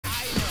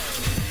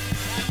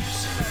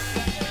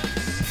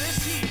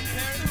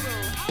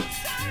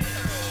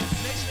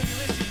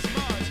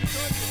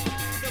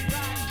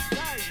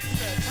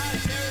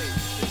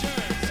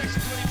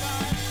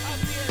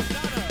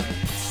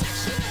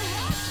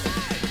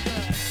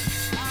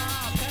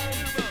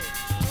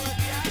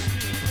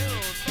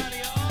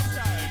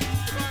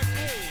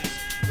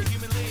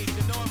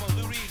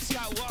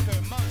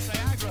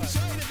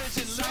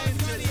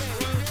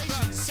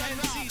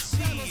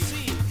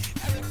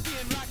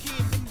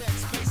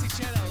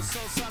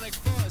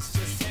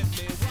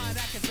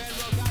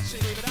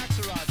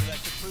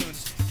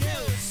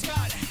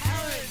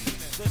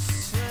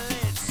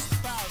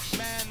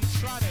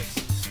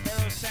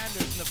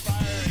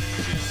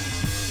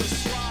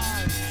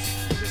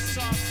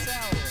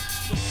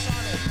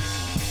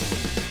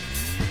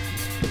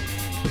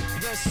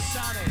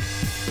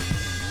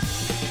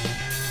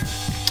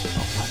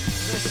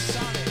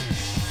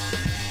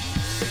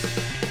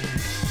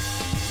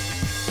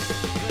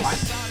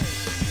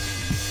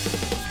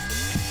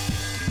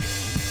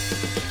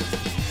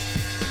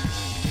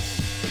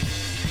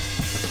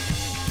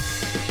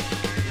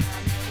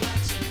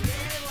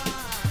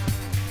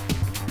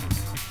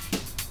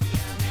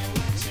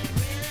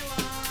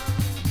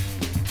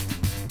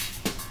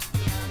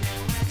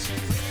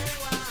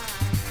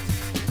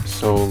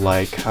So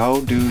like,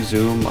 how do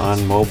zoom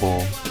on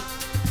mobile?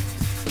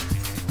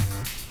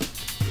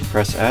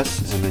 Press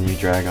S and then you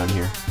drag on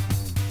here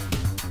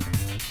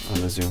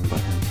on the zoom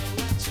button.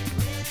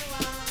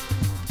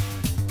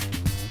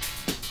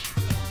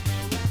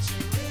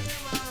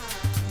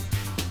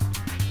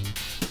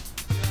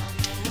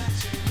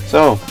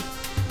 So,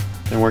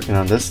 been working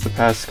on this the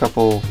past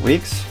couple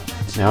weeks.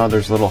 Now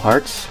there's little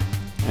hearts.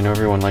 I know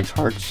everyone likes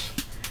hearts.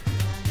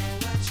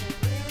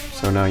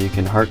 So now you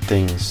can heart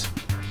things.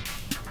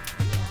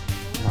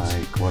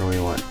 Like, what do we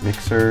want?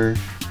 Mixer,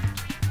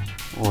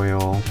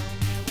 oil,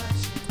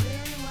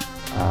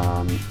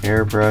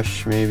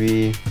 airbrush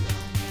maybe.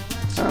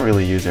 I don't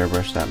really use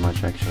airbrush that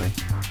much actually.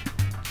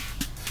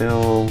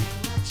 Fill,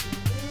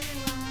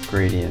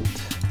 gradient.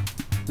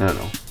 No.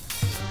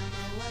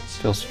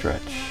 Fill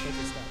stretch.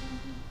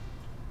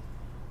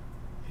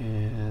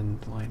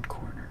 And line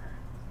corner.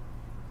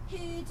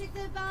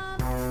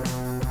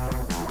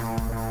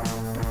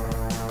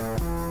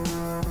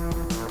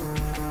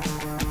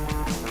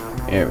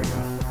 There we go.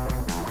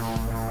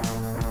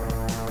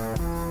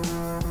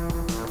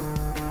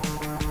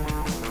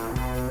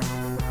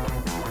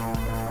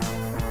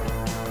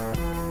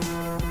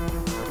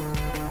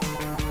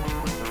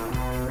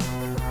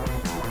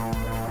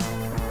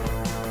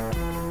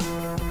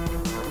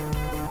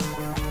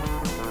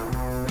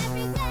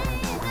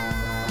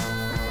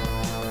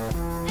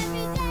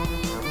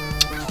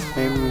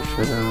 Maybe we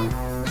should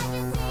have.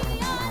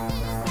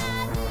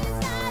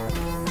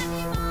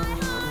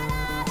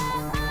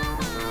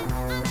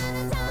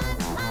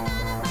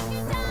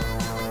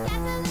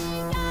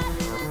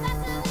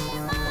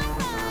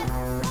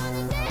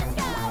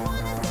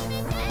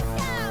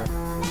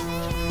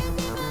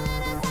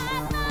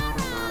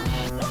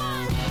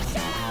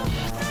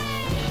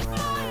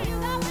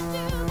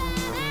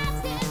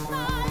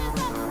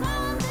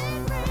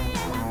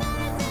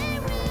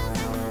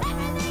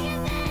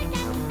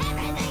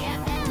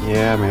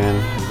 Yeah, man,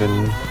 I've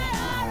been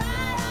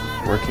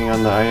working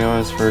on the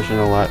iOS version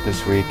a lot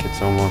this week.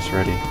 It's almost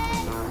ready.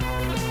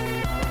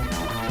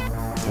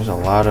 There's a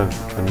lot of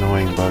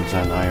annoying bugs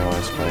on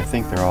iOS, but I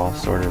think they're all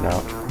sorted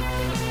out.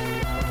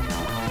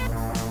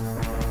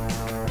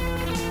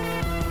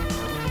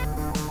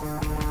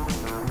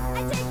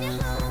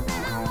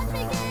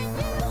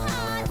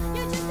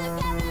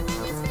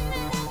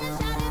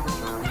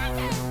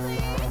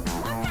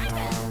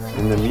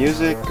 And the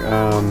music,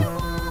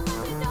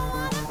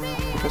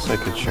 I guess I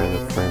could share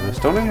the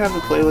playlist. Don't I have the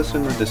playlist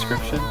in the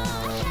description?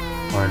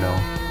 Or no?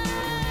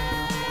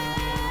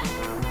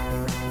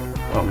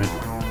 Oh, man.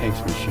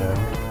 Thanks, Michelle.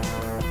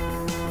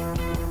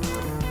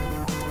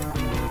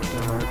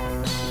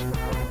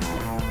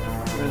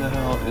 Where the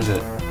hell is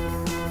it?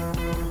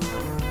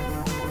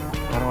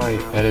 How do I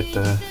edit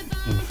the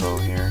info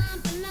here?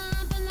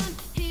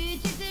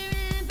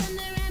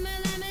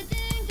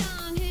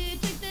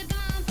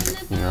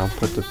 Here, I'll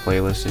put the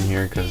playlist in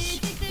here because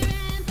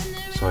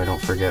so I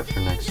don't forget for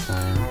next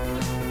time.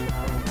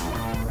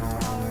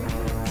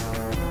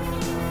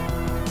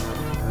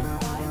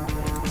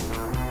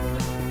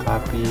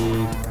 Copy,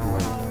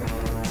 link.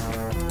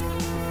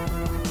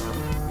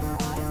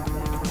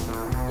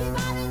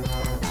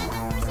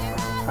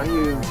 How do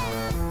you...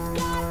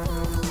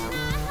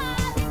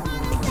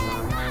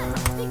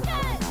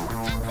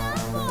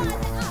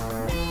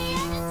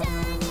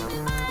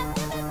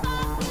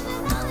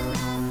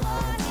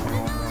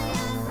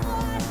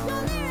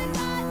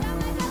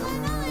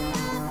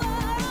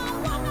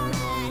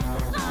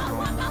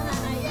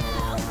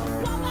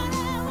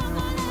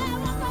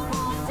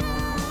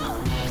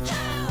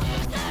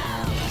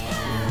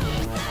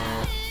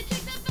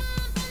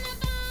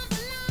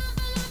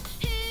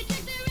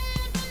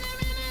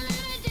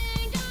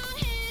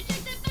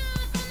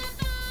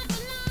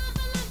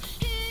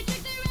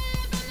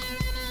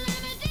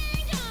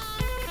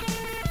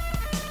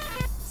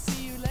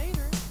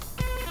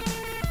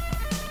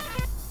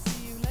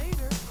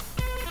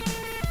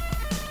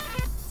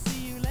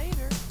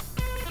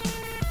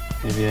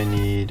 Maybe I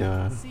need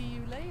something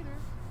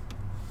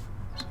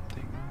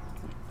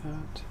like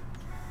that.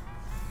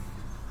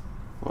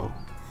 Whoa.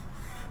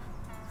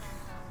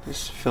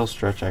 This fill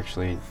stretch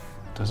actually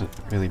doesn't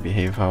really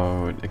behave how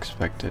I would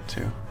expect it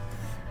to.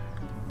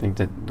 I think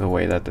that the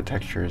way that the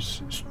texture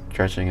is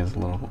stretching is a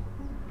little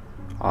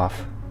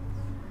off.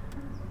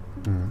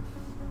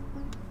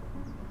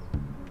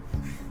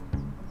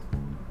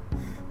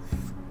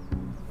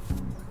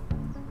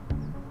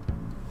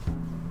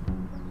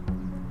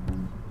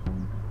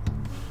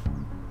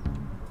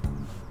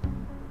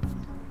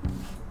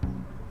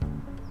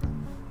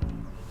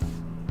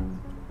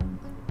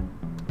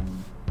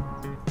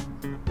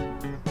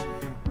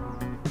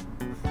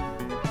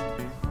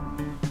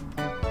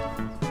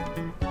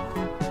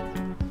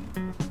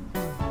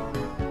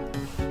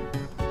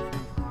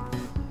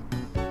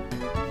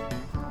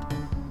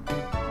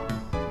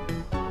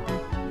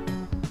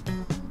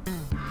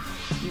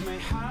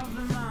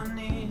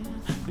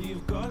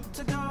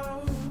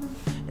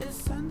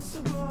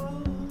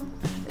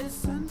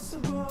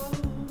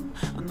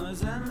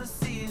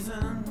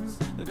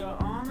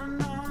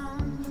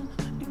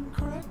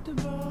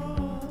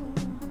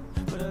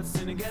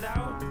 to get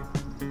out.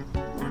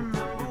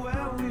 Remember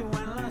where we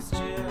went last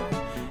year?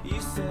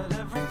 You said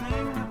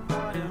everything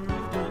about it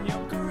moved on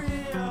your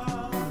career.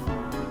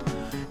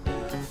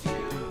 If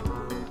you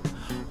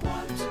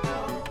want to go,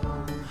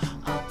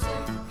 I'll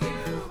take you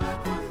back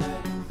one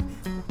day.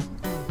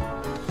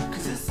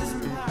 'Cause this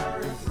isn't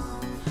Paris,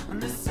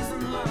 and this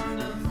isn't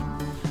London,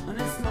 and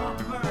it's not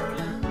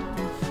Berlin,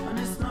 and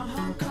it's not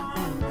Hong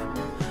Kong,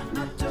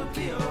 not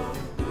Tokyo.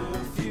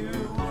 If you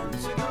want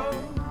to go,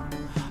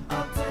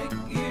 I'll take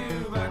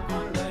you back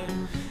one day.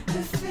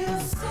 It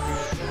feels so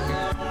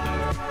good. Oh,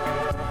 baby.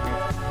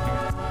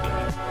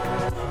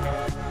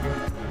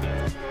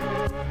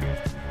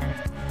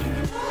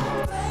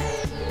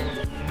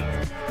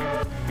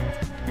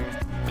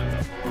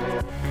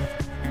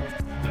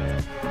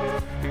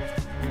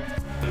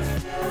 It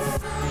feels so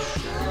good.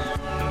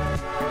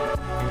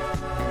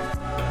 Oh,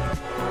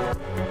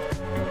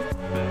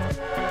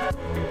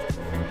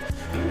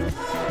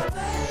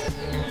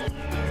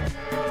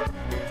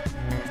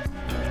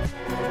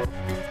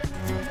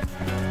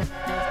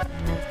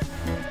 baby.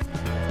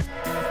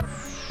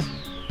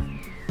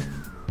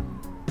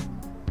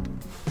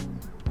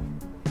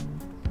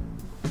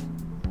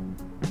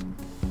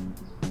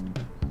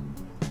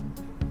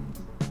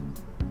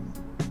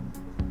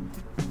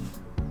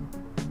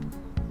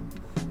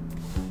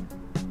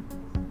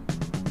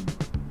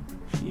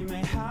 You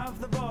may have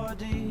the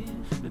body,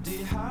 but do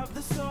you have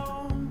the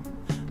soul?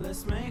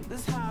 Let's make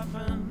this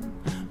happen.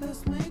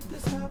 Let's make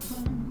this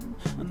happen.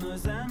 And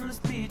those endless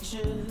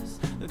beaches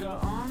that go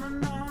on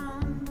and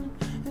on,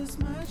 it's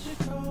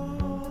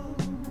magical.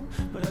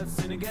 But I'd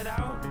sooner get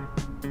out.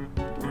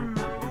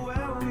 Remember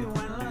where we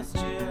went last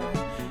year?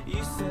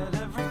 You said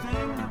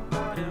everything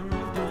about it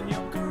moved on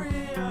your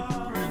career,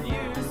 and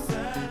you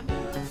said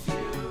if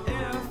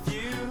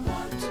you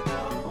want to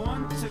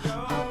go,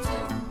 I'll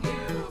take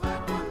you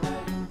back one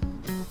day.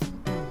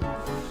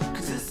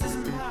 'Cause this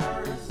isn't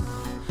Paris,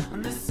 and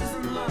this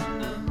isn't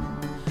London,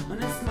 and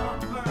it's not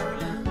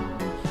Berlin,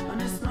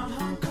 and it's not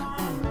Hong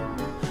Kong,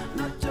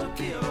 not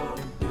Tokyo.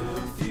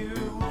 If you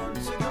want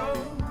to go,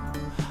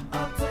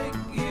 I'll take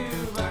you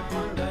back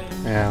one day.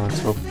 Yeah,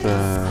 let's hope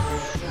the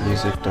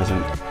music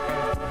doesn't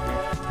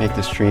make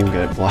the stream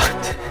get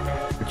blocked,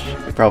 which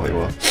it probably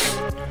will.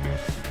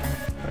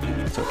 But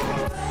it's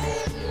okay.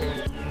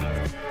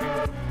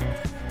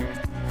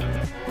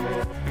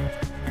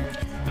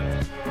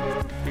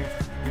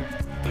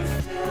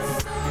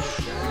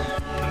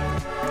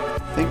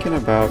 Thinking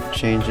about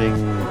changing,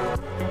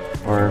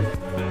 or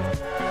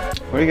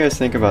what do you guys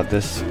think about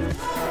this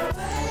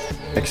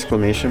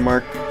exclamation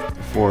mark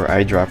for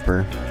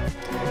eyedropper?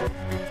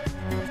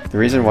 The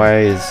reason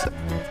why is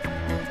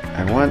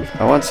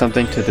I want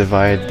something to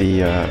divide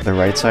the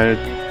right side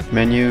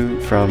menu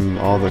from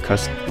all the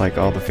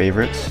all the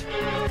favorites,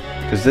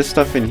 because this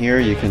stuff in here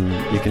you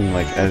can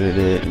like edit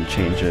it and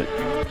change it,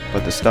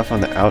 but the stuff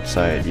on the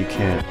outside you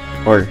can't,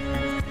 or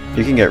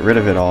you can get rid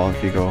of it all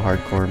if you go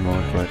hardcore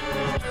mode, but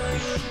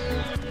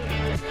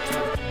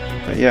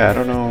yeah, I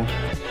don't know.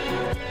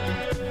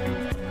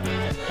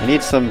 I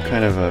need some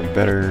kind of a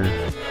better.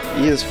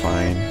 E is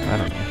fine. I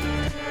don't know.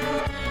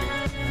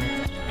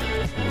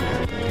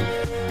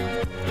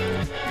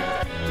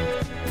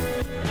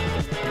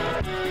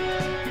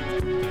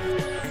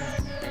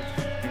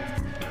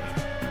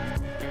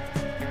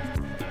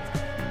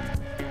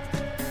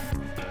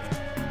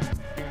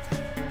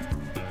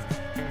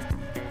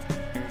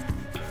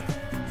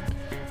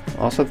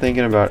 Also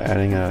thinking about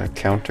adding a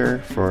counter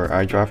for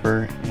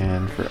eyedropper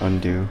and for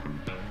undo,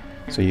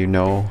 so you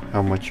know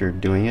how much you're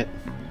doing it.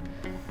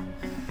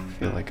 I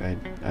feel like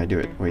I do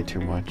it way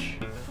too much.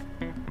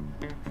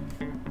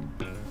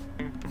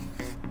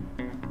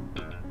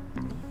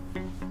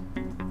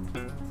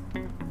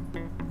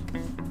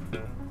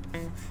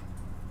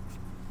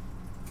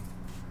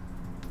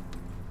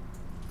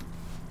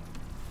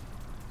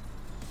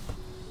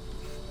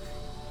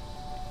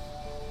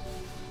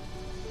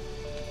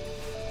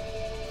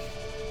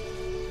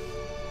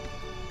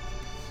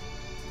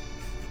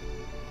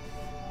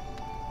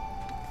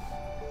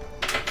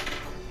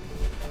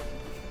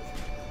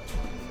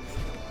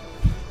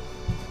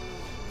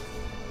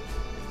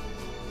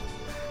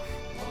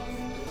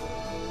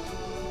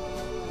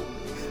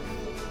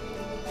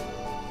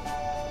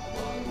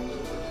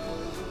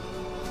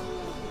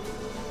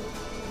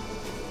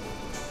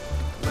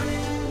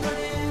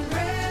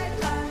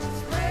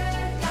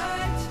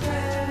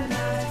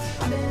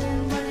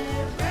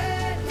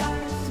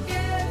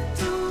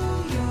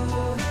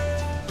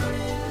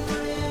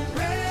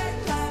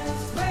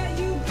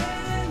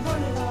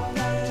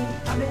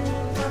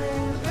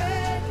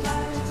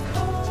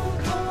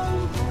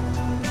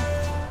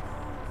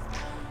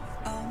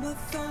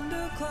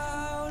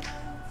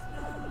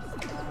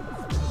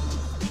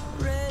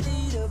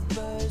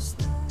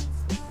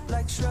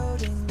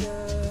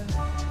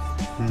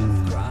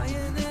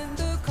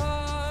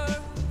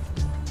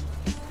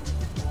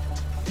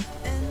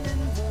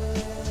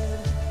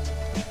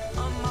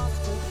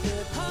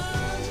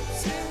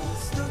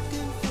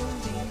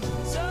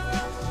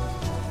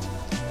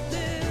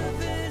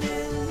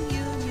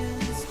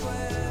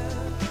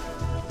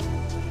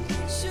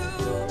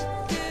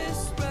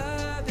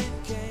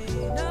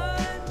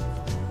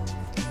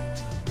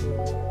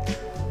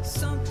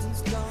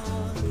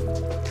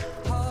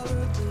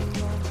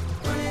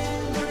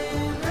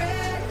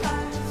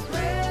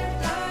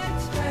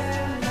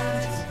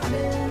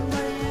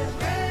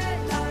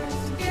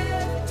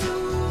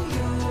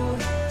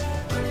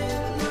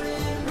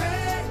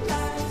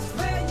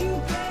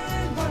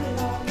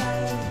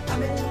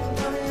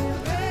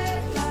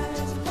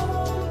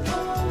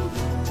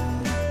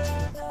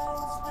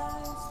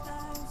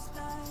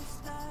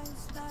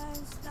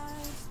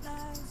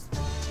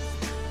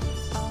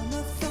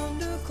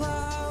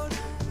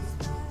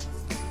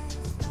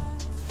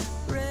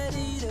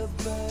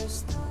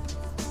 burst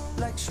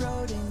like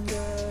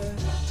Schrodinger.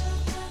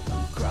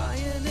 I'm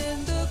crying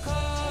in the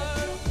car,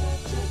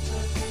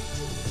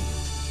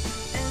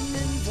 an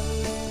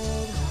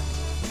invalid.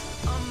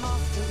 I'm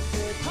off the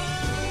grid.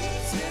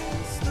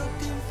 Hunters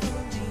looking for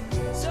me,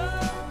 so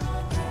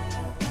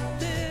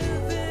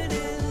living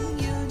in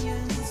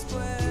Union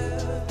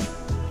Square.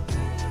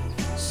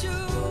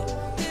 Shoot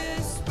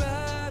this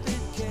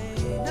rabbit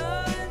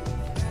canine.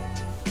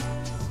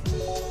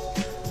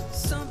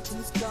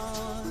 Something's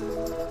gone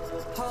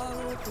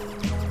horribly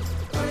wrong.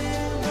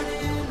 Running,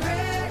 running,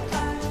 red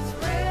lights,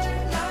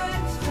 red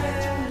lights,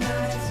 red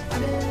lights.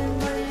 Running,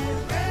 running,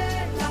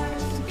 red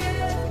lights to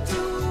get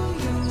to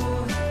you.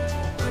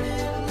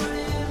 Running,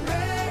 running,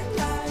 red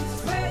lights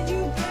where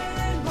you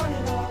can run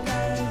it all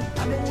night.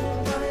 I've been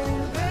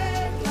running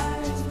red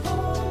lights,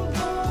 boom,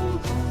 boom,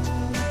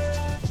 boom.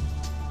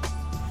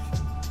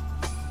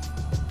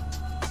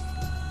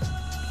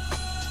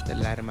 The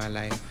light of my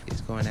life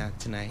is going out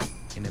tonight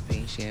in a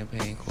pink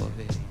champagne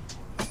Corvette.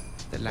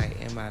 The light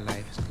in my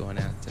life is going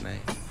out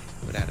tonight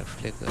without a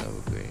flicker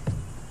of regret.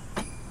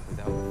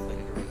 Without a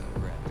flicker of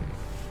regret.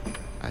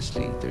 I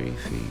sleep 3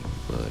 feet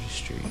above the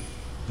street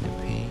in a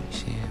pink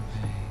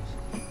champagne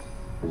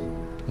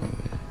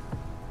Corvette.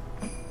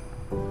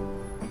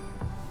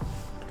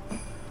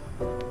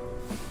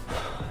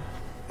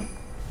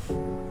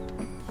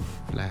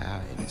 Fly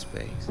out into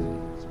space,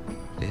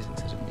 listen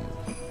to the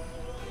music.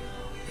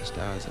 The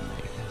stars are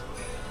making.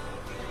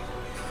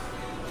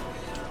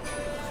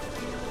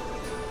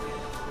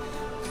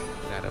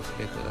 Without a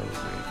flicker of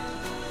regret.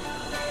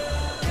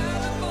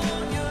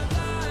 California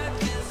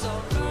life is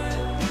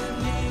alright with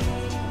me.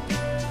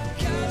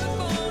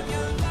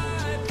 California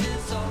life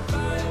is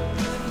alright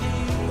with me.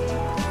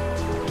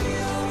 We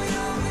are, we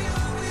are, we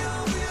are, we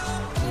are, we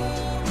are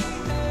all we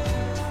have.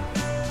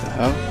 The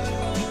hell?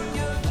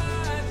 California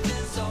life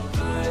is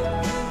alright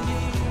with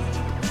me.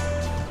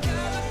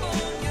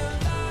 California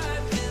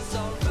life is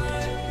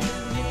alright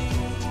with me.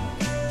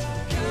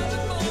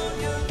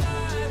 California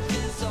life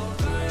is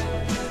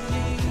alright with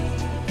me.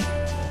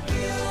 We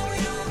are, we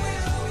are, we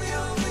are, we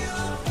are, we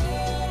are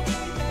all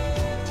we have.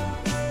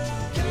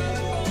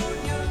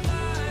 California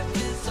life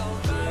is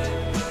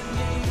alright with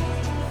me.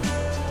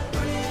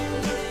 Running,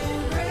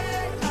 running,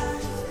 red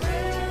lights,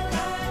 red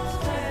lights,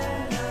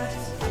 red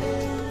lights.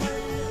 Running,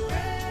 running,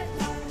 red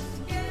lights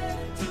to get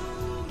to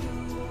you.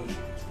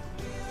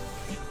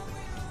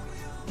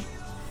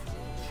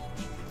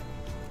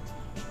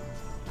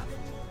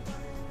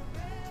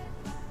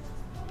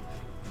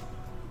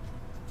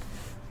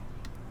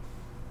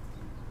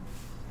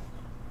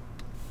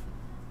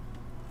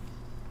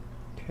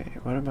 Okay,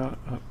 what about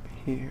up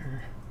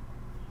here?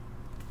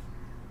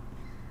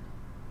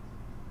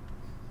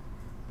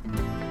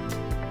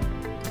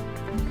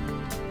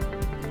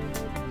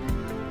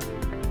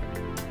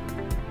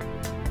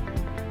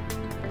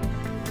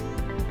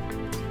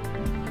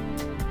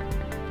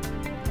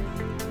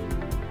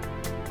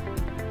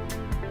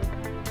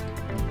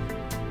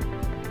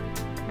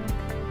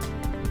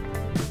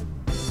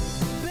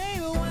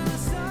 Baby, when I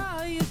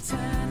saw you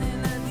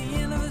turning at the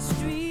end of the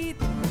street,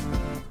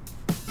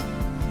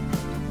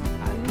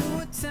 I knew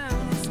a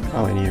town was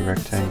Probably need a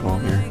rectangle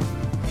here.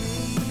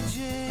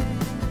 ages.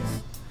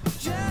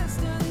 Just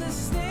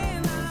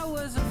understand I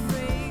was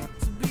afraid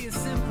to be a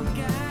simple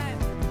guy.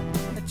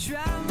 I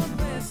tried my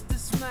best to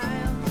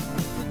smile,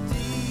 but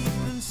deep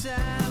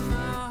inside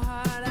my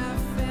heart I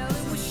felt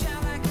it was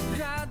shine like a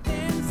crowd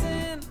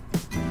dancing.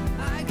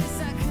 I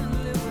guess I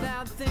couldn't live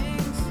without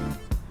things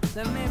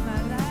that made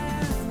my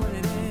life what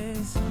it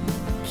is.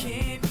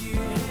 Can't you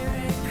hear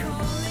it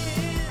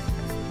calling?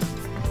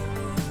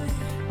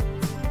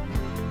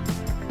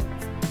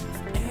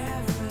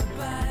 Every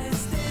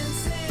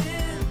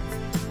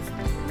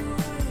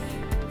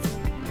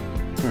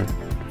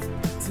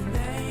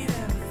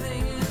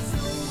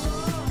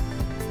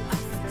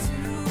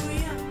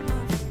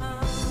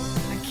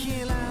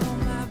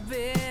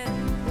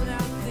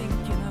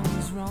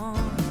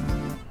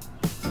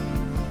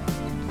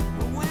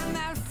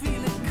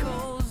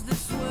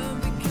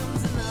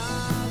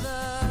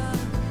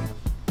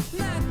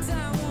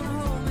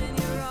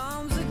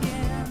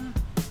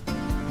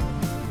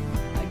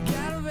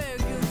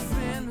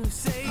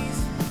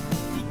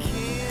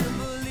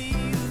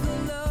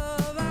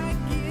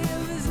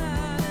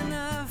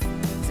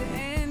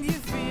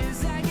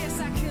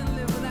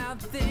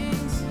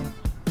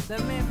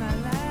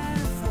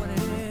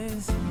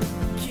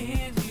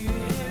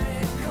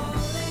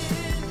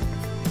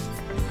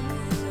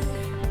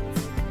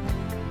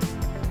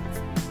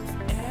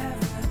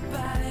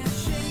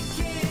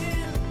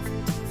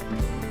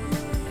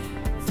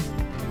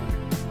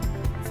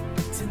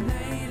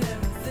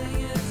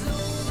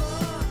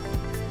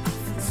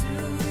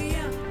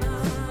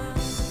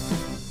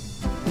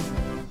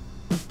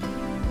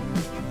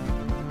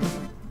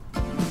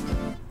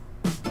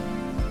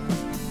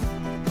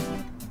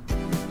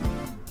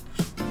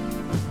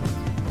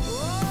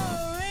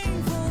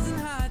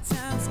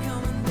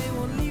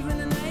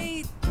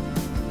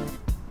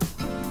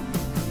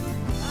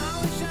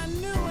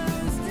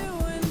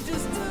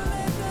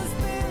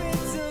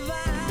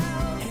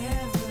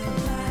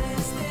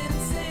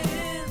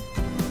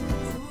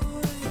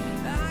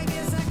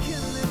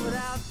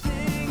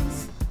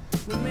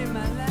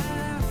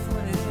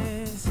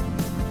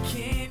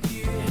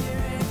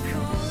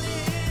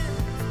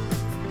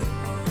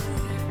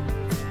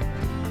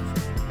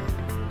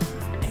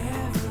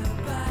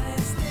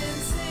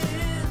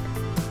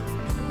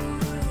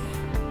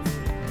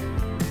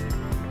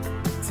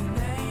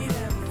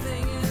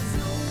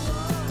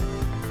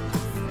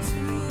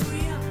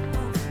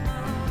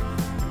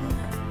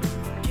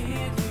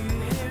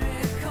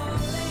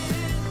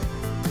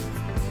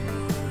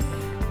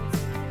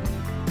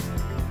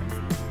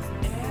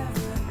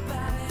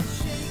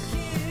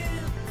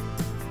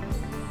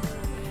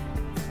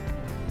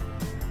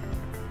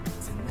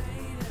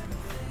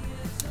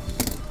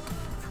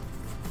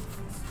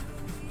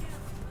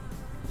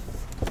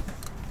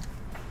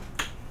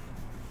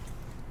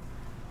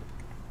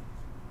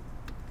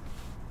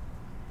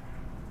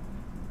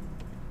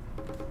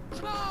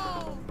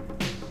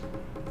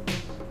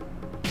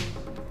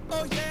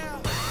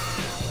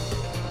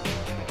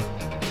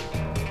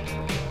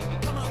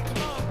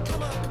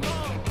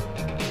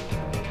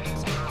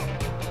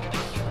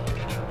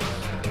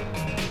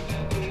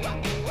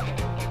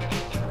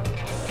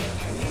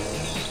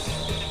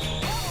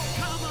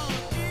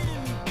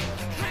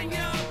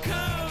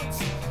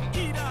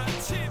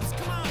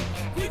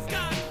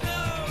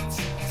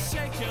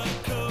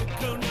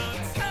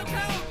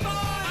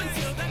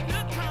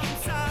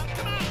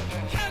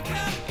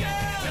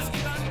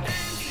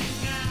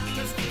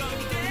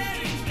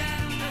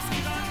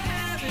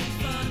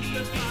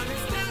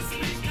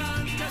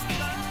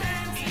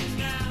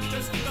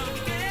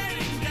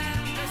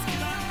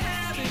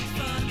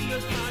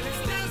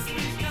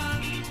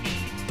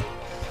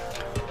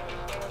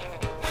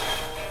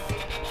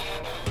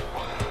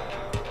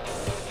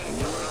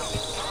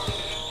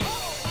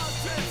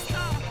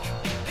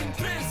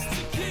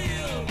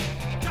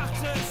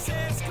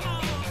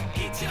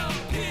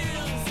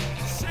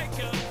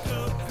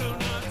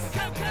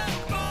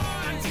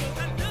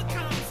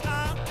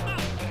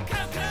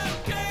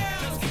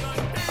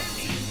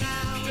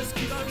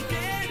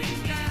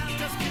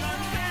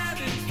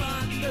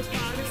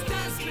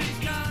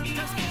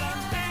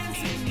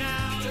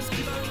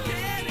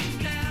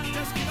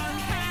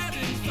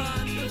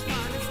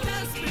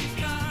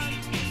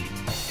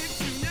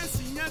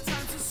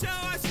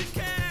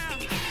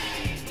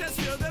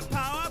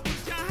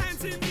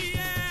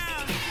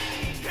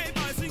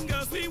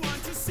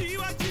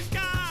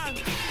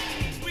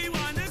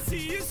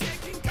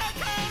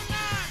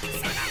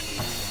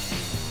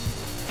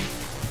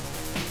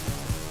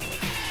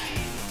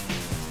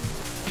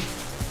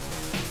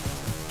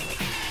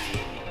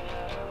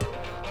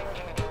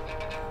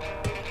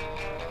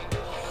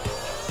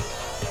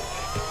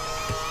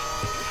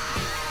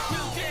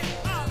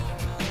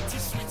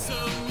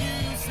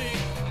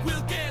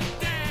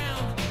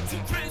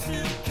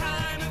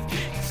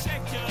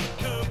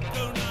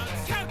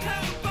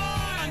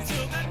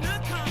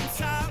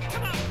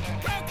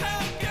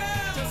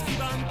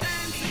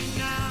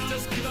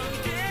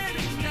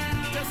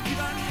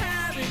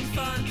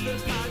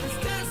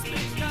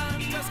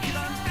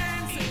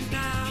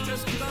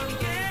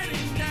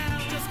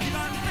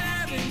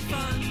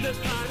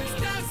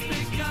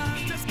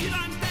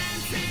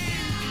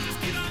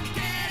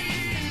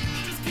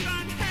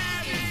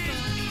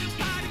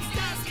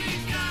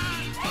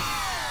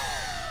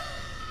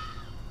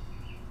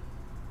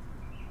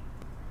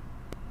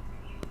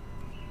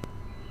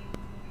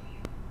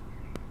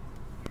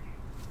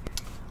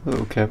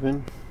Hello,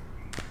 Kevin.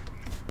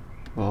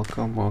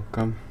 Welcome,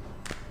 welcome.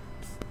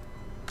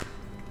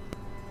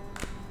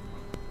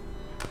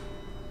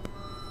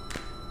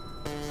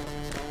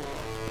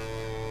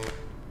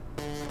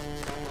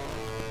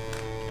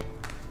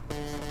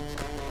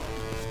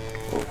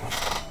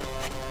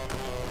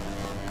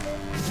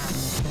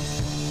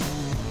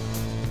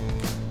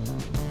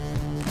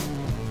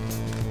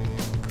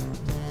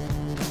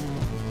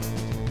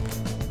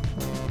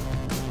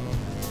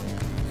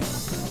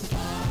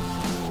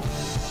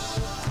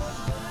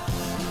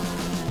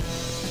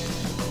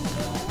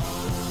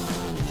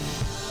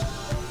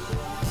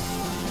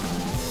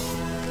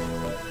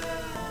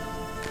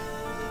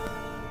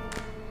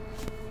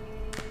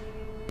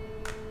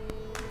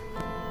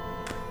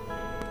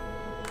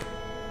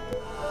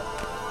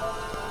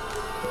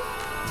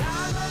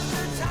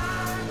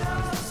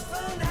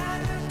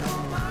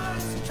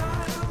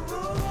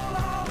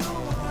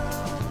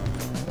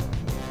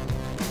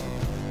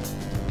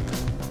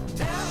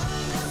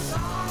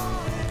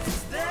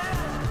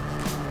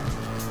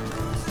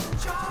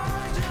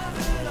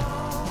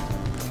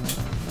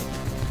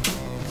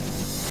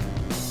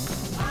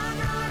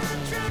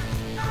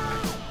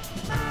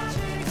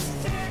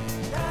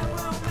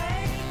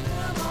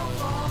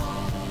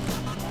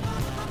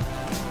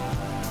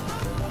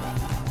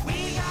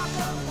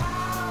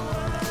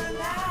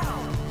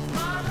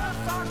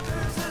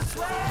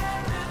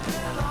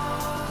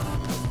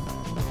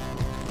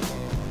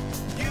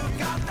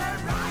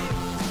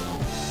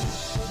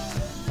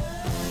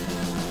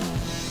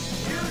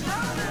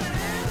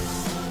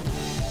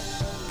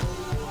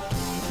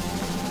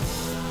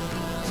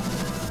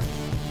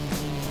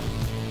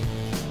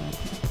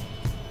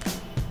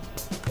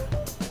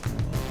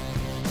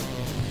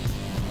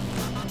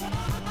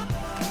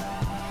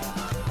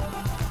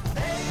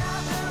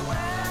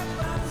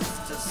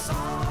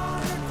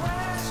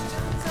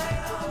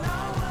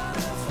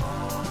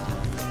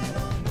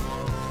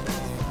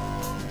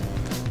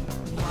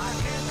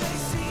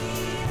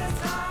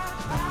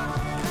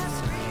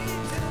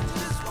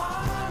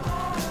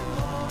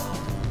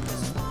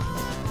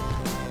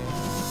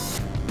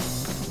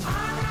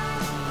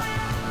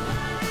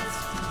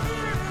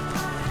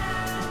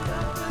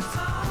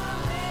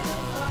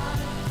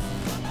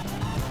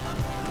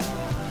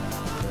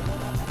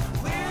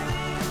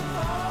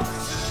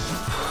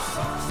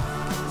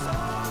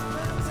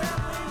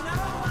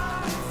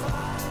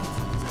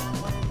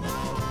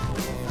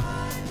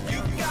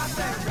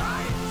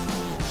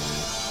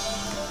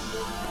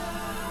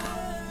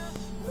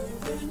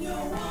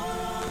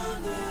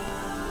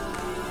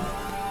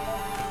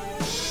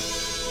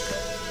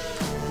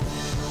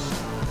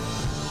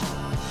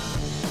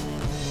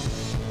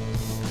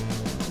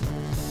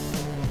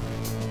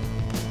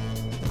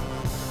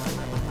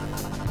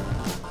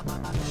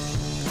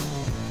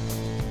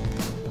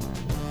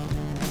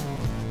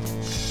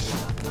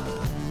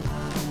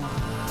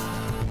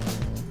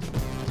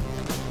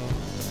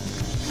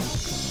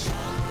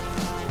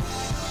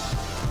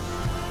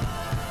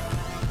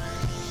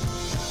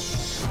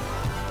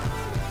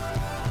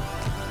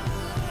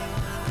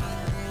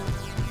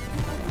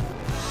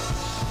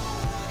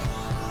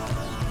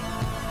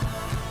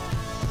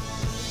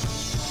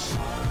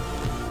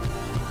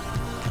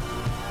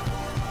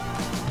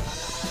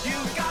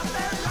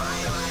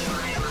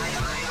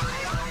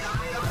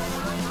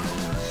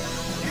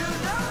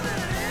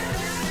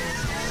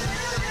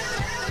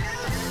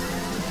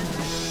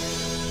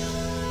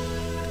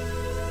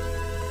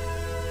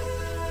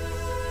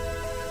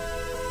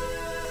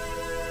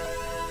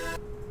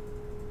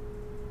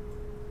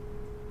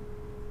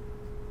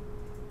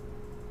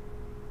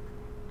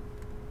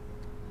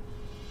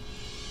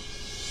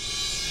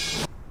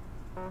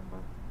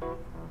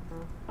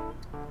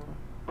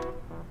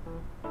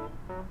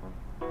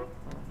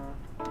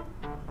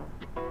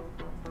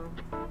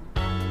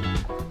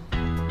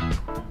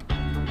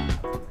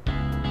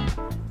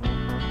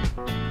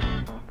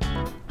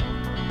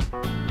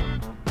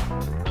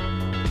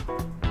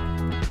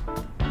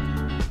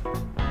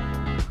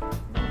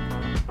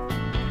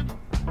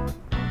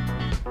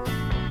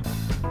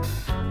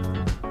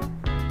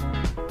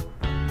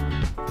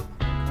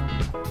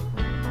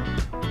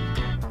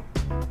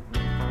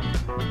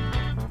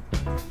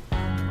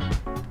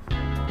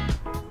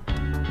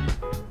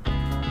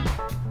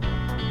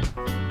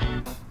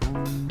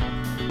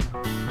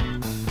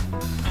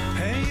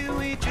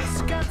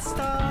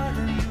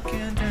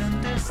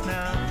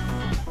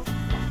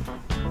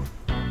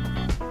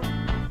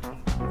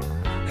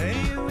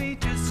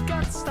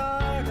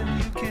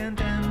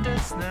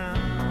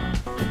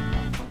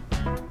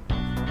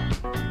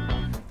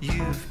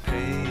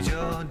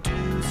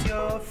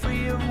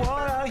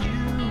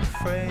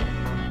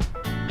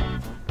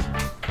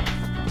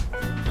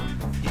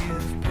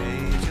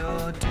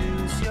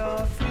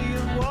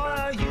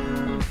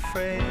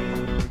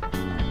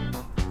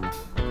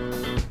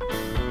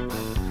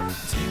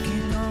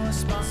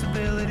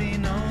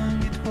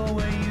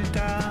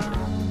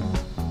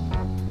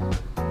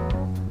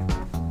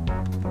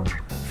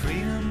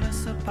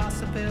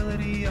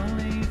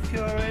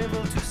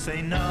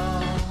 say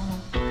no.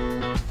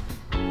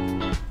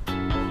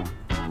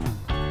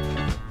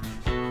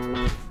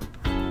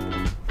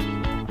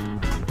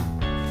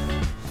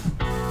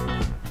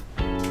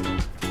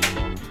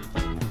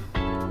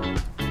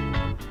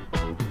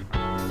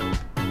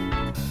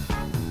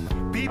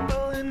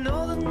 People in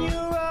Northern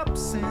Europe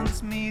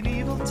since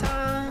medieval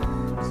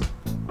times,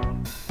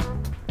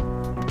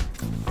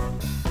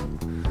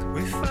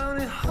 we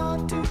found it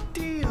hard to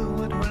deal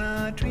with when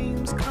our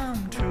dreams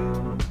come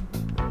true.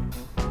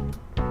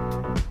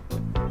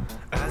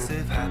 As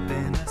if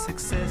happiness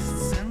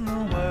exists in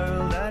the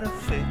world at a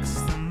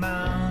fixed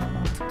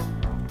amount.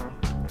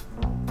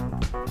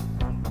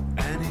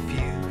 And if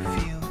you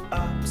feel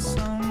up,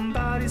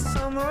 somebody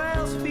somewhere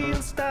else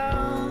feels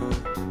down.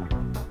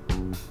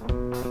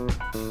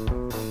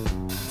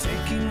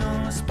 Taking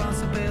on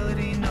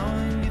responsibility,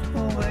 knowing it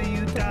will weigh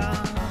you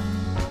down.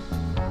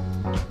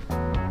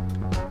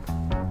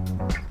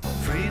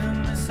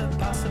 Freedom is a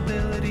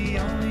possibility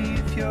only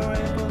if you're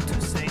able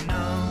to say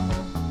no.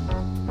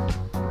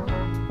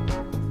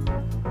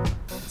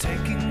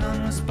 Taking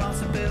on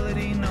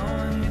responsibility,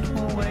 knowing it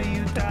will weigh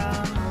you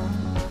down.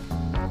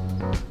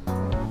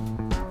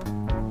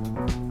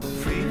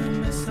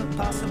 Freedom is a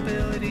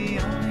possibility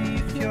only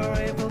if you're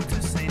able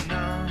to say no.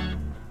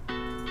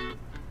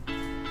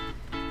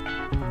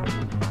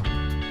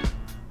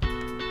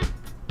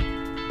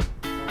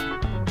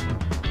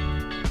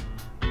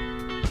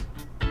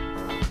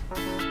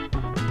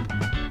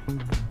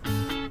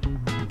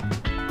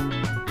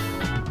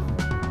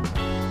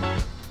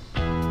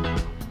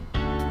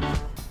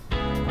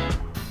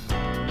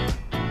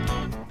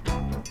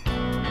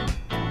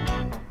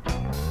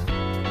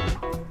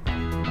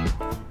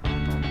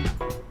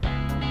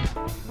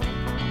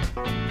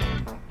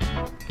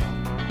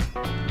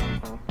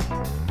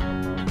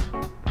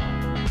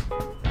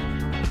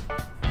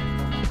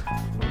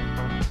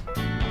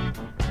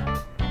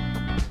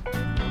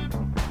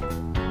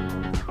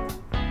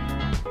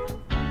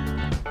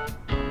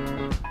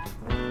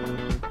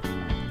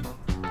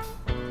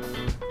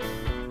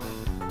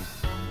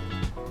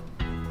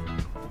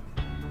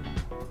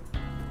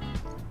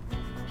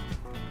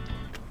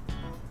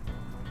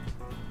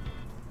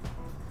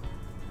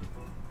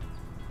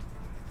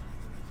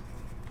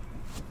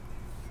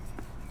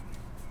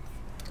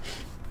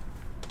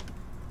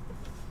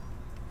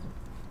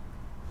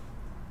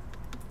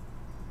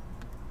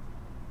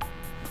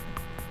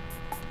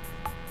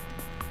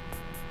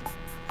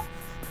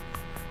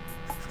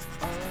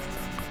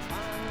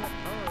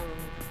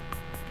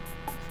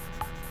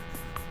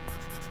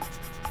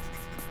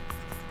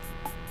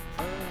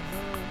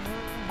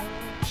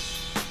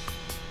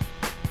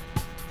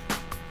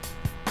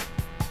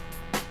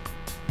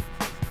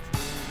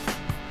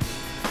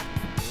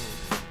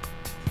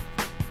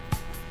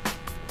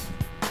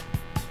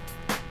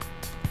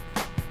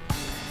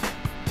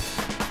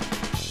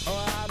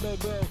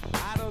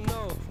 I don't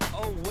know,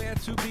 where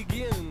to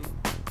begin.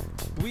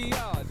 We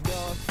are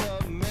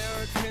North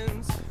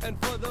Americans, and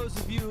for those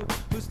of you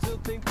who still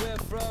think we're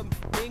from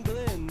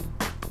England,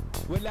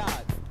 we're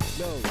not,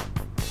 no.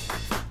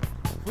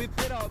 We've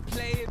been on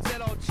planes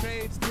and on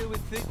trains till we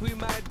think we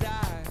might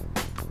die.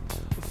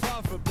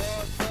 Far from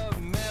North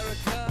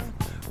America,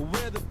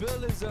 where the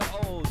buildings are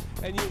old,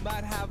 and you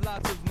might have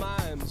lots of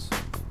mimes.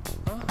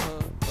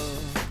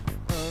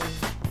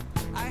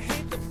 I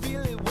hate the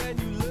feeling when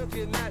you're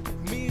looking at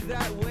me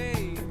that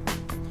way,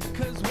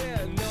 'cause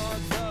we're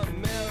North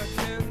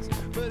Americans,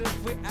 but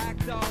if we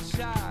act all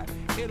shy,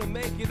 it'll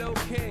make it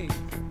okay,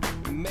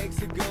 it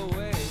makes it go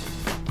away.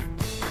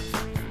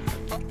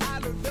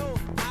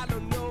 I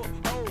don't know,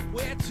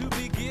 where to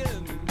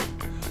begin,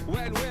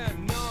 when we're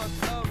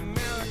North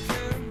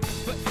American,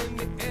 but in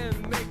the end,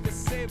 make the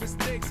same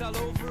mistakes all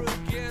over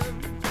again.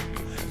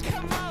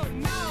 Come on,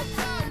 North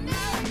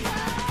America!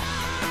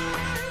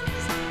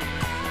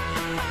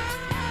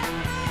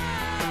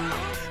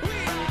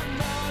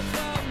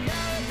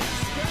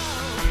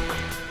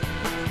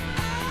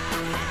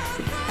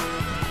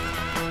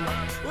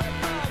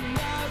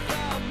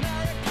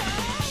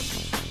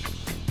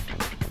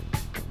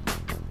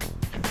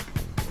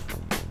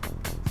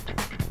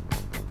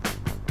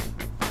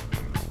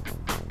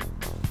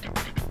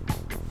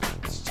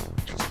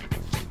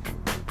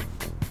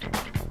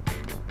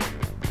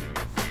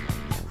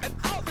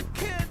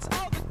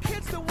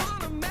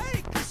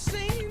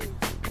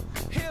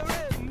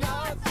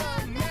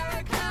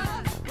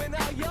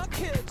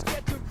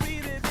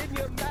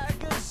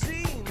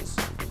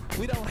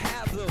 We don't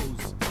have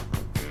those.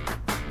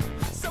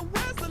 So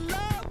where's the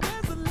love?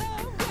 Where's the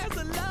love? Where's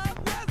the love?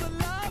 Where's the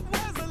love?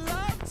 Where's the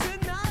love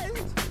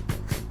tonight?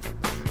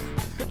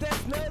 But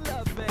there's no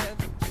love, man.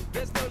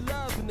 There's no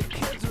love and the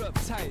kids are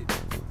uptight.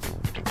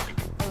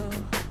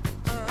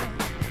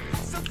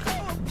 So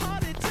throw a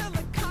party till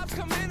the cops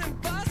come in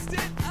and bust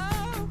it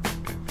up.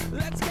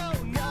 Let's go,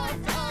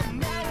 North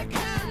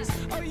Americans.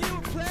 Oh, you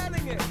were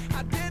planning it.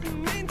 I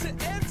didn't mean to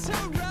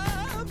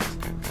interrupt.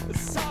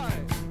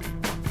 Sorry.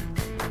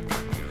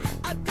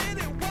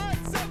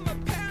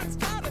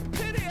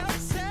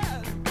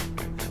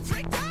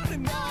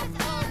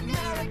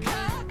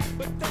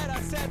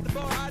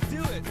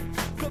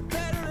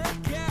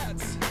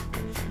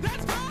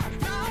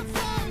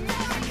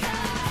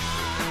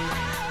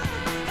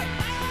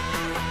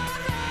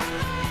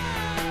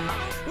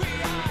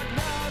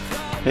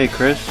 Hey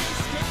Chris,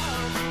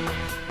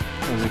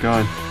 how's it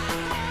going?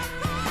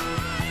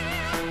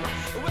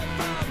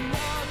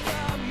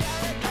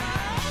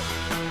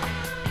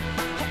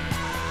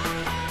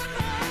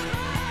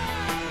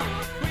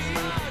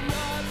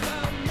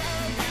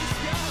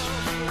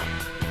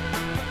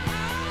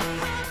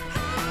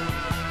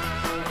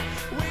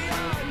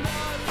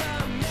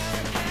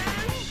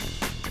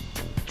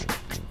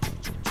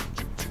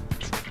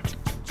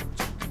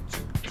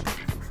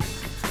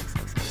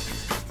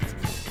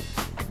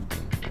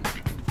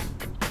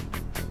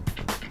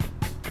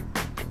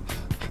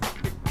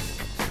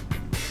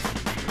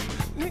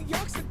 New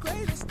York's the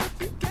greatest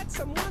if you get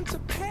someone to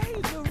pay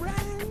the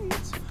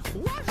rent.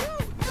 Woohoo!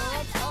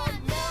 North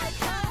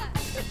America,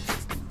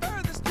 it's the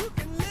furthest you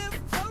can live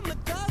from the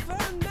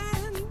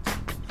government.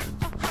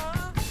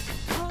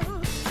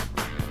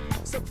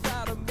 Some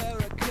proud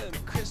American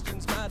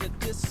Christians might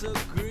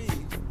disagree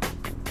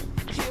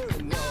here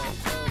in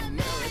North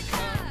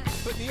America,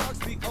 but New York's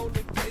the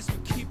only place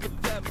we're keeping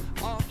them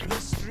off the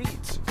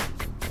street.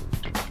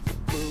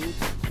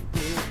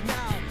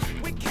 Now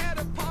we can't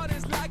have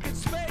parties like in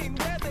Spain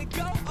where they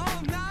go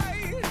all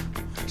night.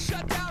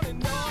 Shut down in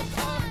North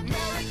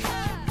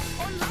America,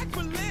 or like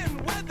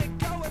Berlin where they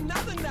go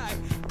another night.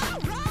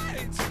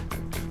 Alright,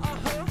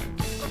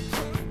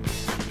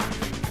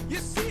 You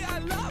see, I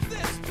love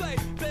this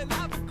place that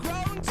I've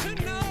grown to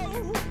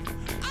know.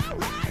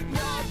 Alright,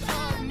 North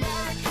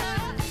America,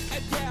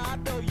 and yeah, I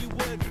know you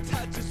wouldn't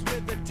touch us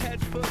with a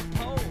 10-foot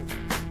pole.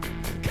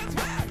 'Cause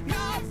we're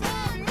North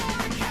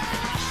Americans.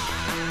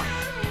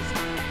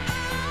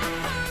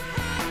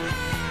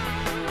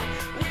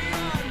 We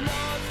are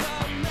North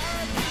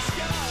American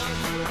scum.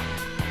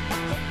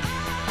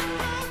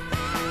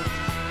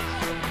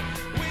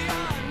 We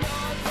are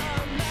North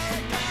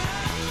Americans.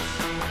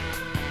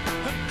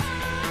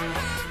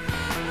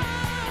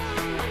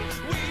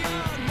 We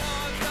are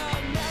North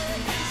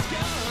American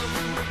scum.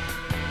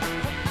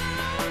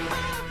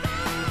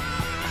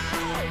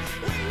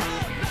 We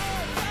love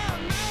North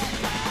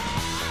America.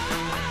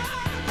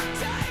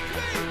 Take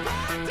me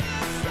back to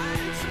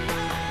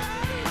Sanctuary,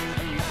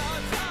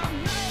 North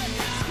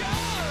American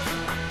scum.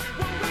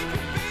 Where we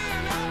could be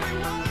in every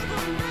one of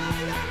them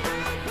right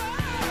every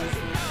buzz.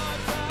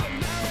 North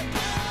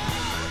America,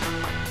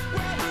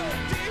 where the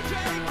DJ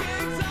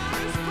gigs on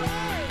his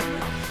phone.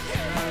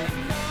 Here in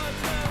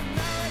North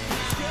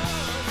American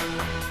scum.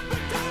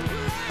 But don't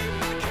blame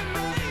the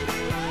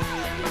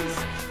Canadians.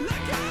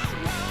 Look out,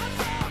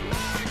 North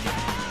America.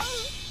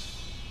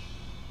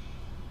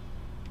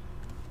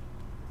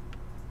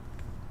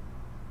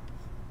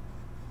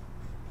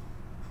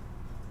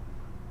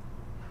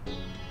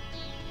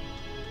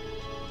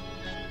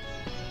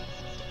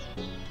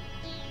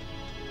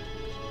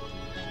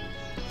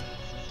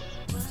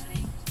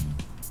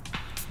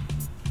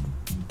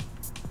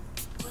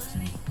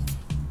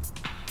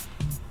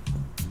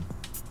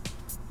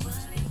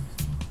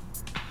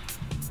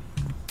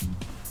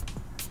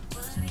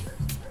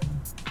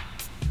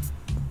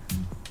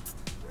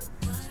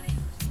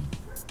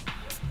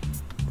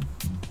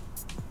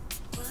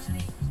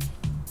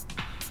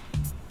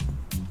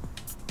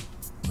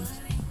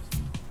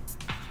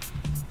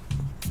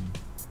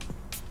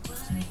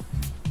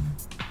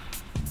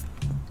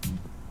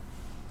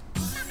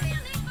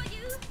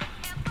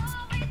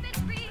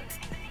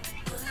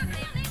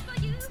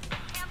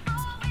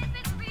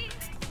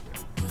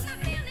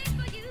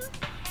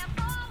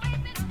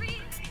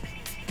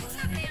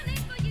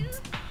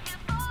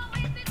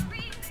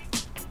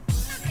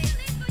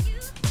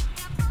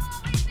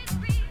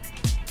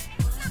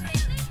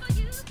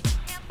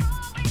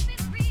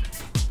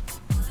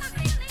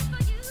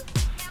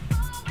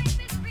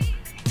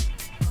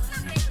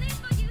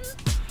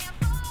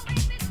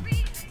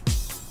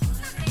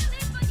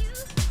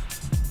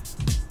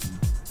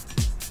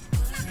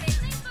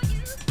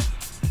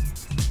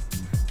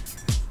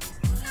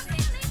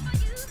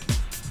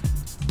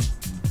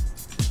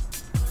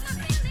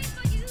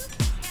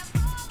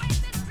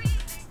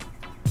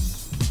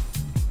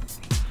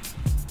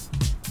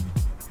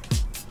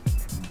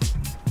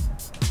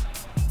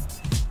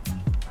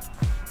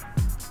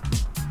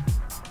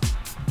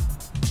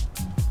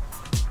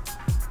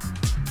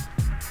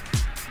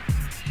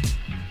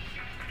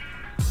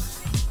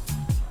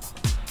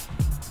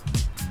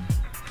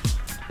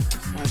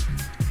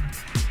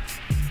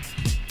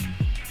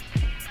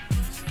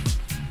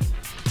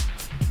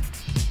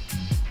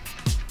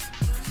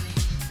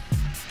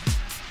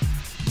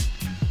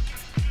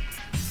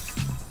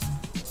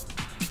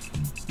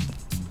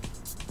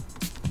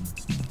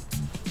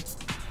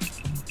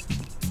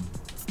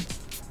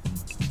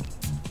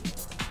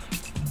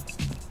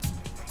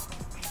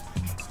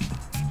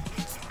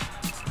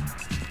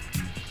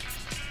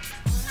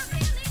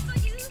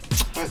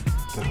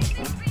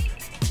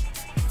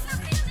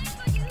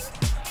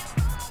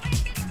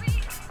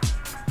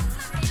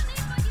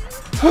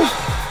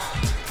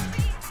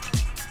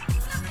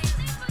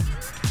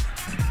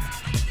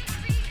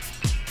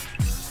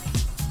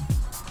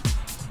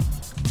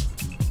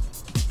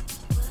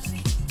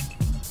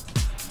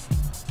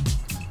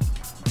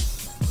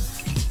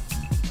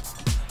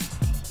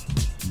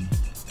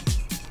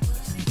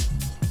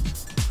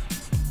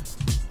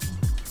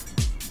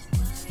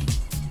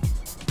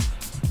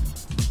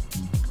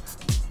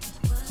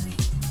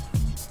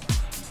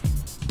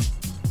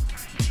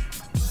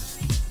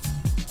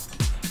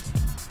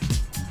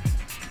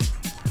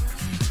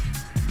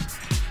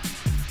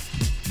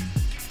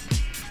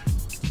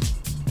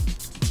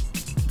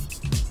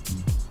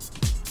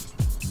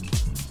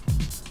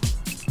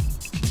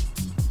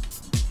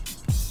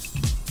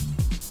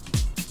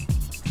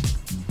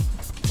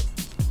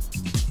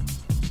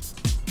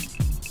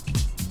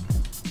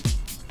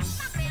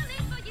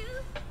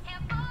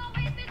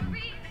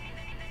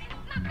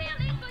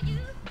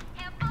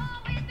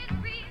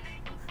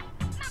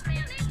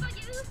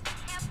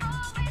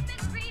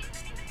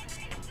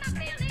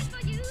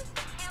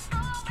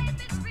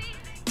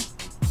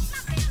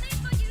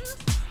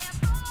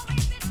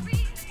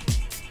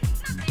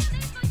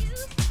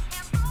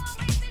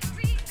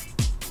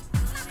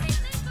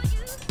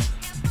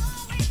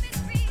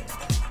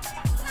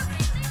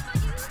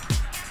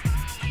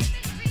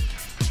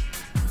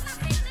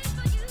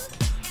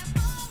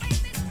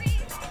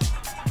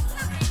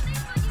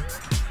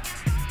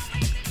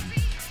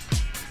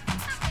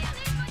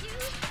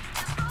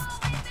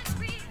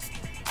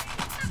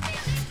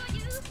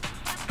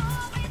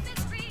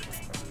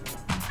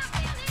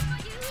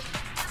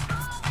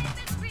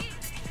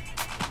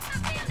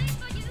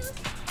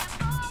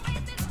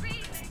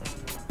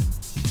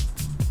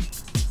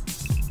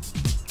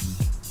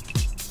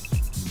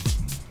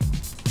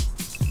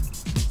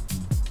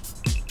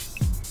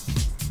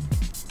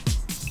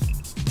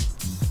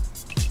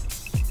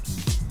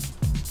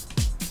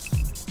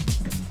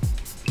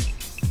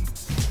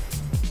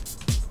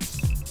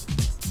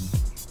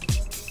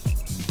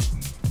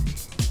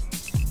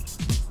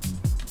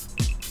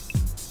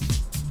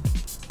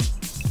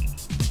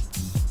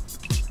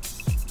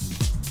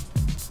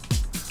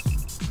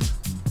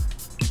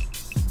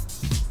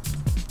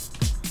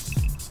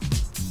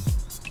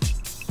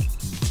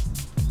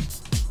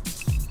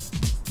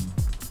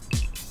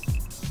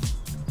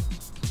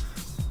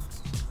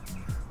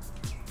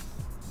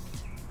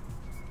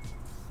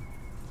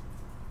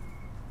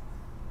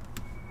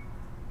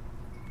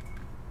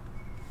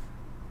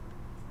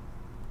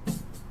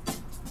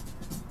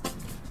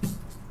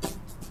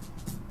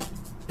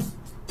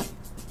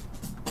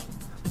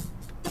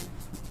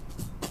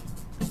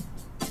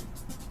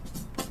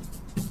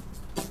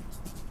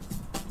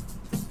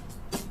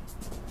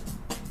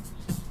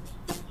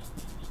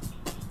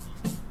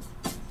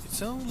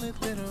 It's only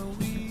been a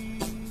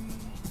week.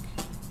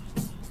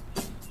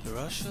 The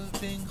rush of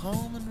being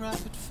home and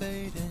rapid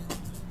fading,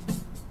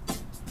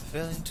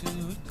 failing to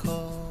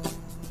recall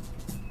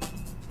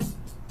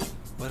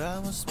what I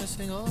was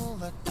missing all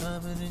that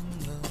time in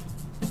England.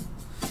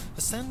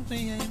 Has sent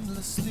me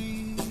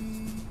aimlessly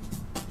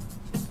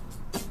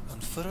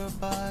on foot or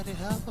by the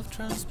help of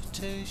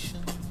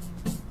transportation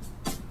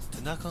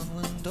to knock on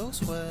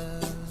windows where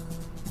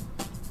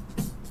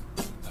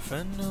a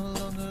friend no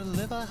longer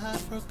live. I had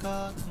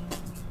forgotten.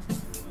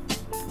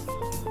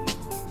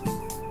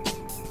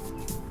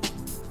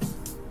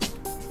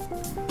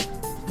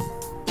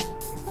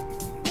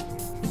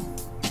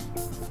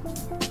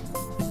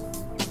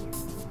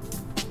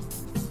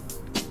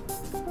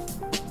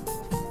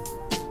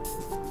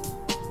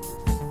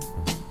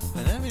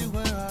 And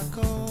everywhere I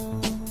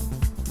go,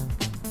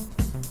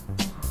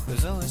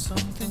 there's always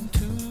something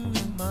to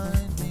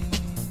remind me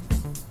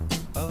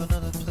of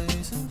another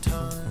place and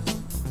time,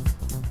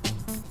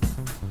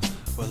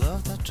 where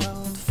love that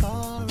traveled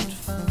far had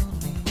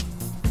found me.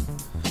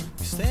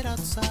 We stayed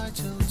outside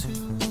till 2,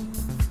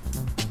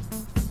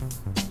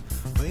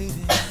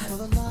 waiting for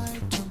the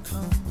light to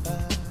come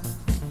back.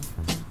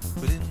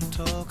 We didn't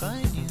talk,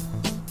 I knew,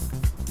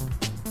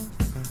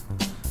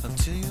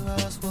 until you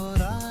asked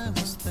what I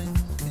was thinking.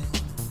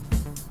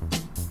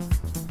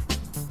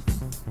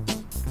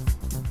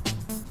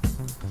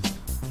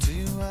 Until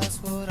you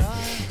asked what I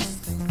was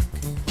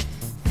thinking.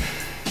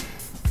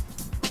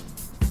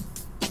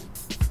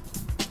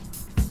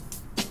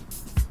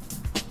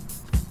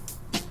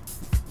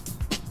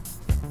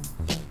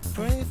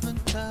 Brave men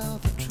tell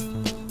the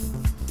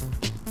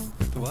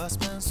truth. The wise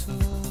man's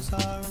tools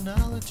are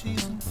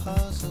analogies and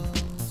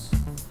puzzles.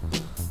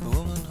 The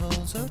woman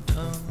holds her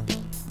tongue,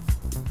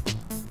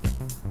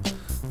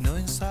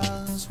 knowing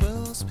silence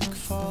will speak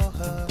for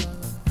her.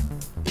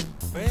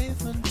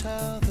 Brave men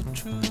tell the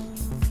truth.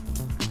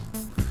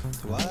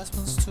 The wise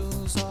man's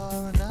tools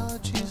are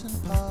analogies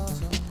and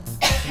puzzles.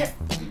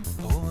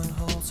 The woman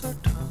holds her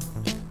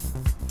tongue,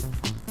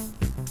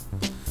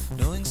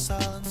 knowing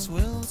silence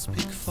will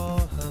speak for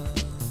her.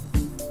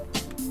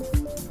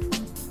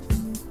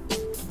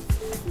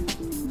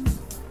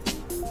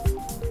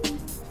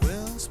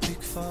 Will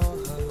speak for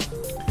her.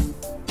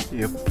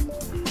 Yep.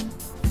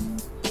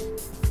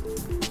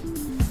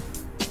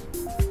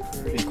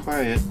 Pretty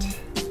quiet.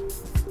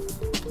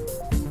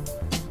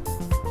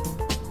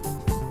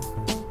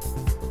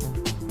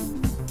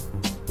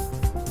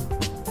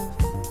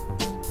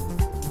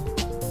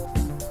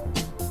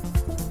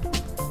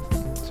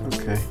 It's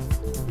okay.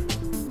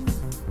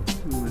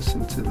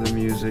 Listen to the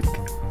music.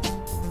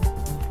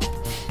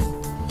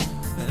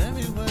 And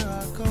everywhere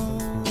I go,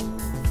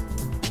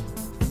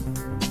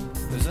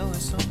 there's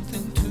always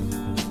something to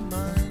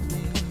remind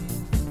me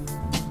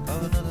of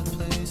another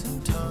place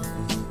and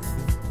time,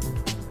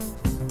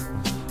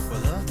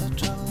 where love that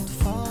traveled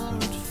far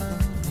had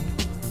found me.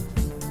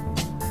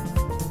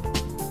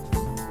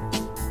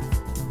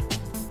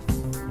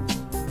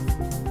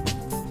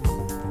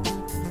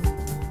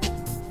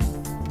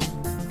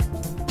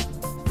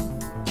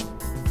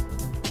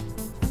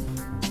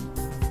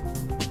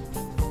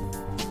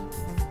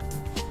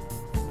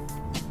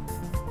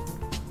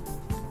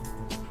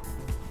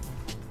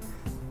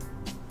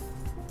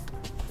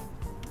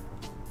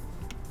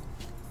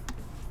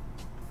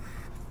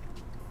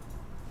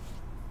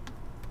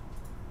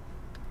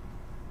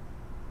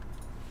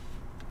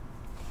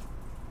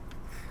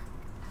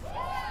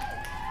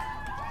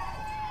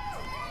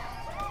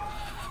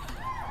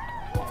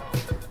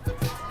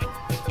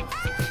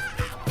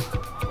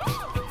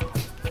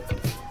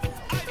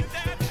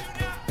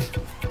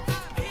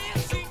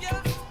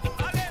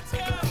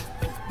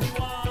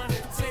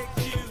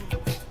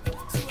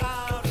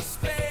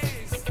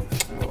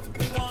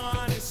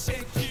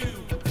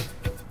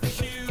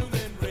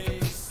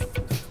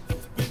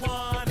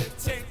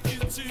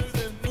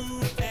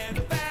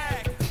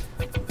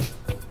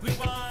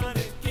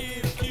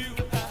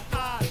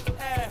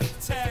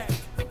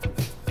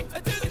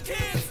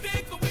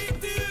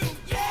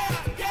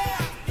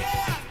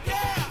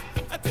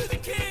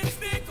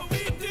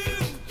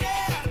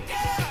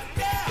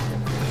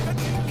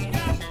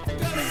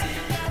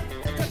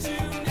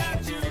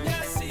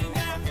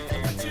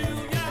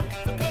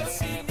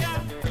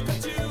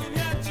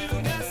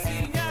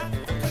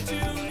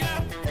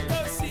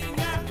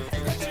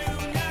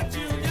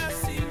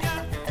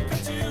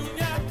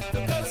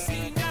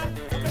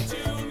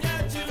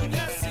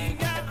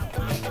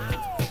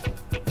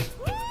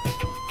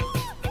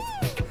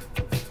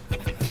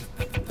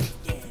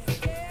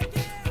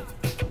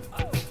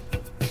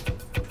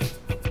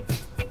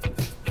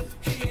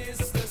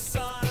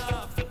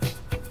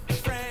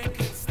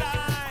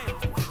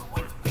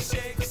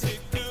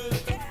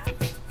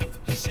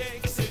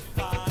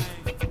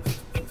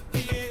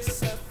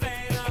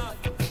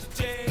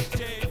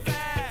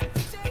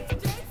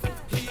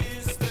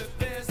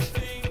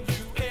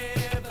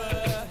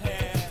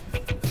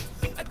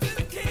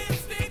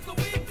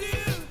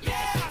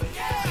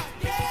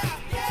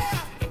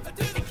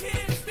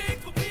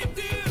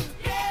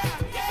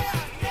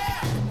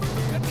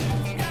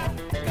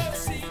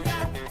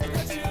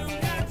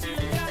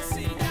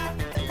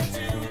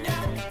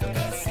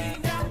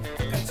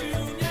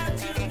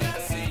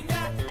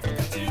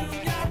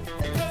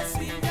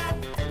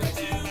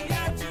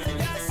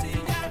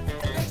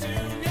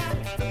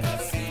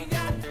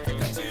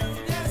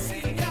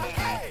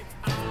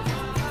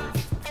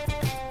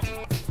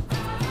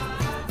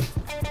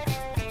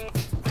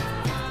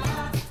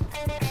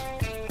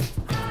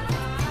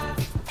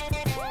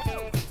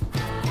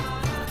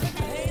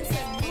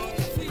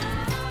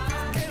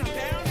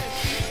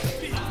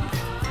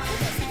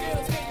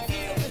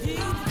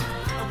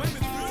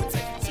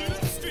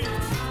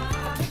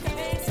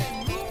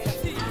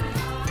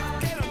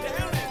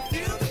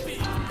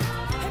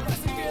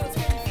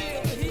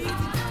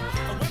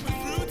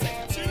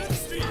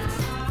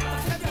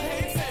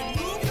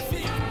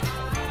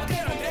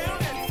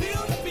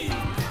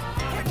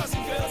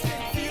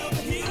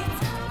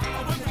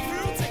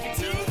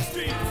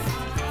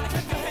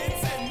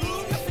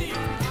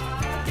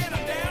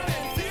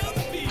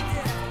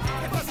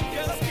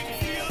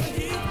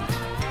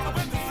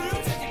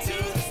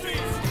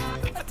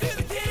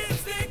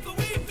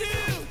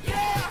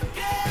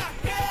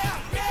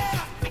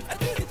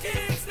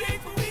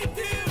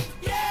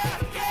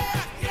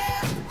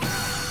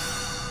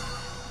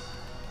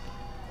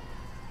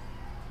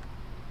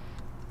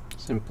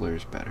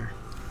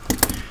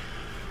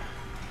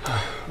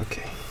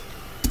 Okay.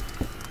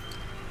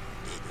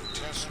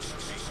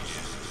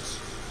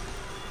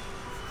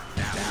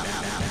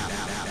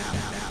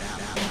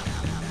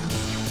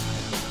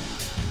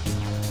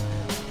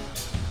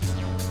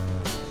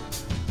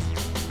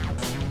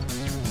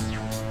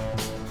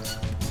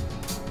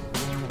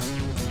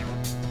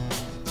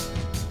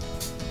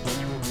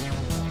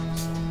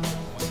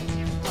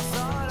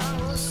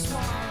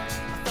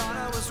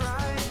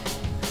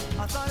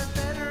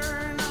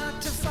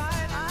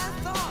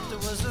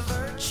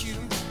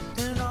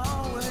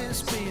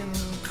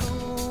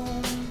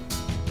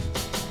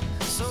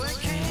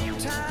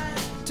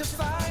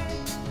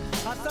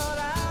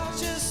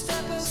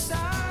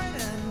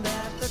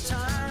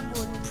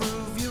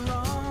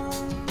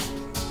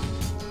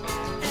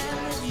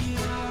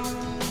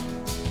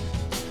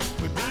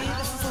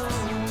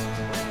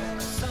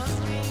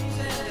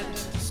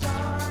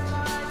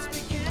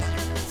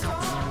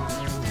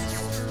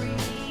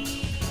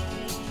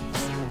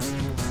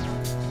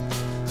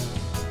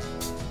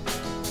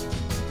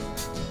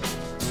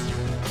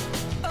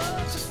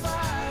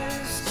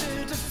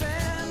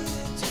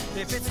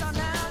 If it's not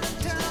now, then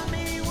tell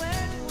me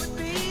when would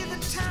be the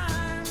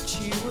time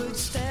she would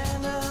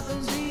stand up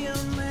and be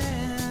a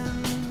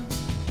man.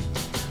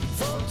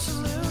 For to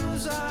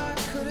lose I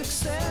could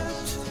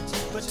accept,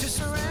 but to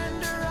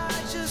surrender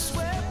I just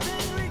wept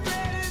and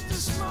regretted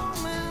this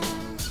moment.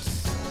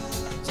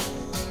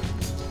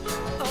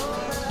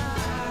 Oh, but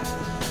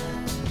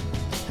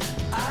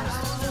I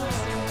don't know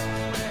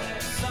where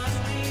the sun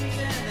leaves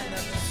and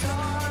the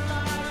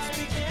starlight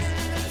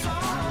begins. It's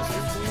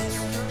all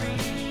mystery.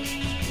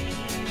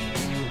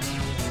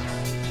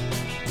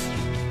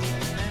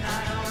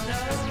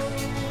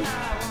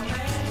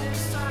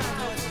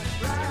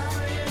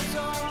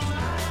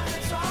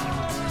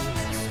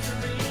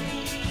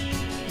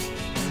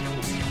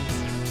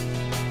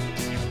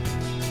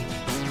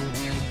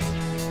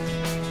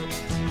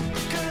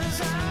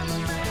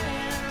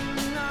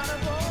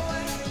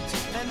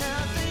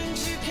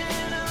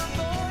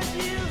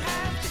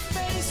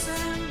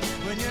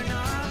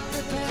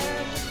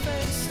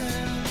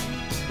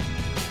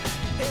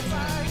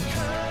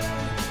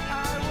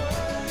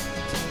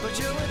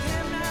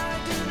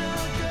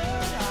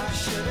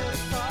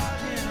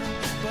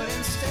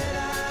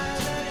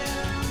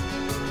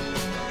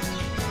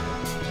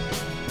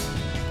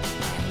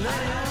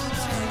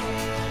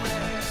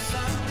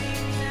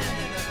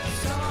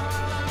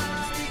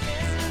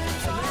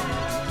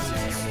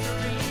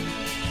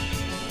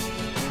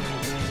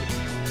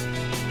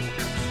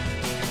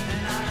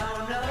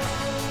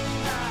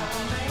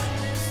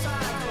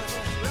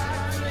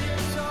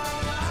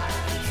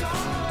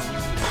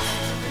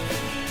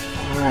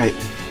 Alright.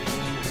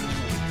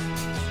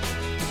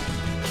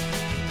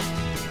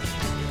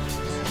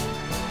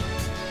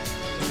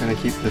 Gonna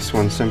keep this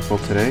one simple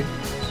today.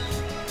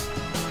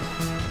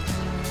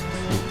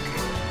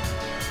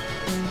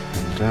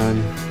 I'm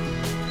done.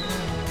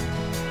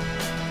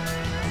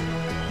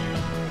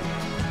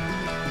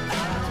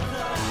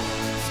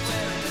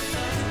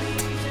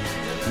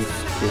 Keep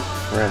it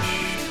fresh.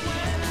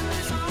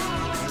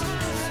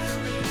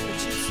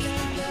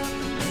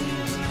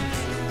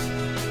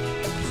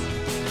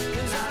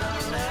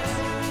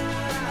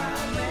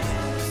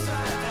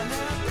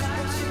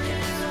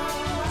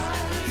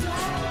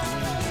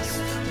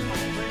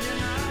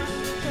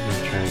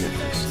 Trying to get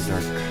this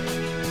dark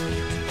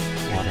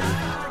water.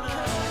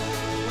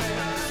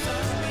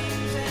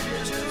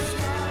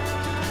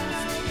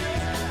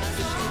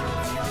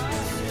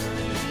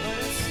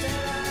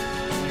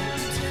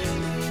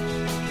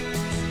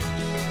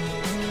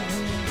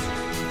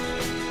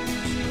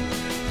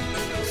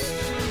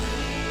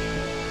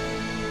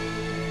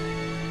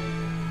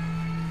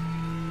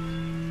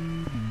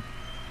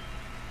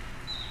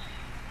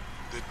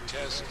 The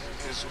test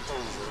is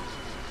over.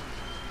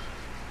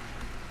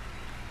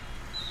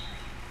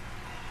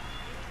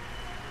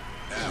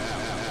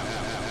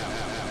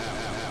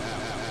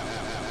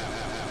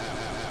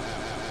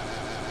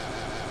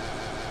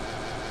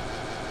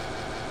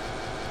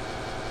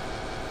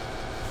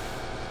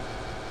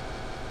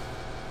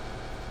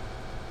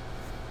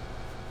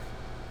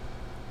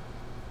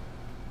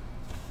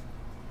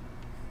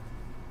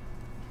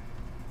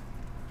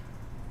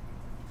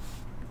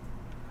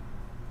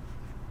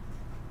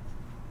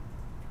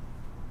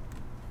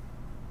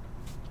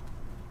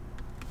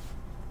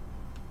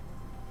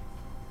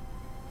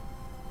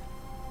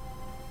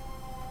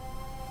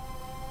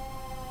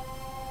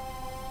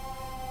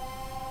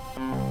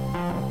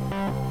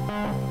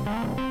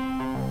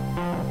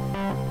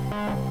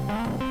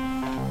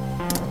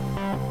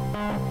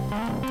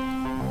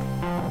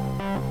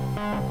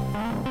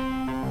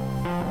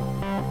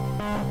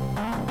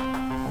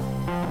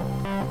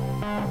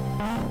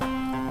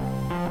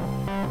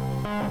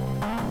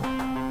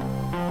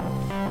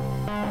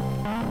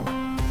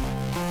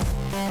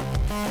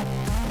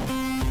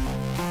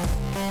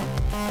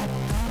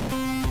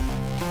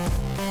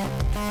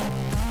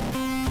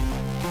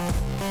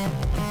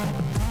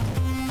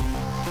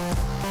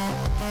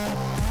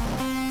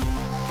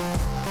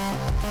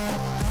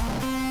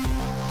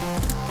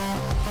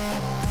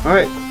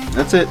 Alright,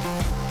 that's it.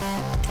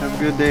 Have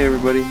a good day,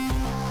 everybody.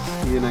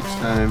 See you next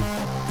time.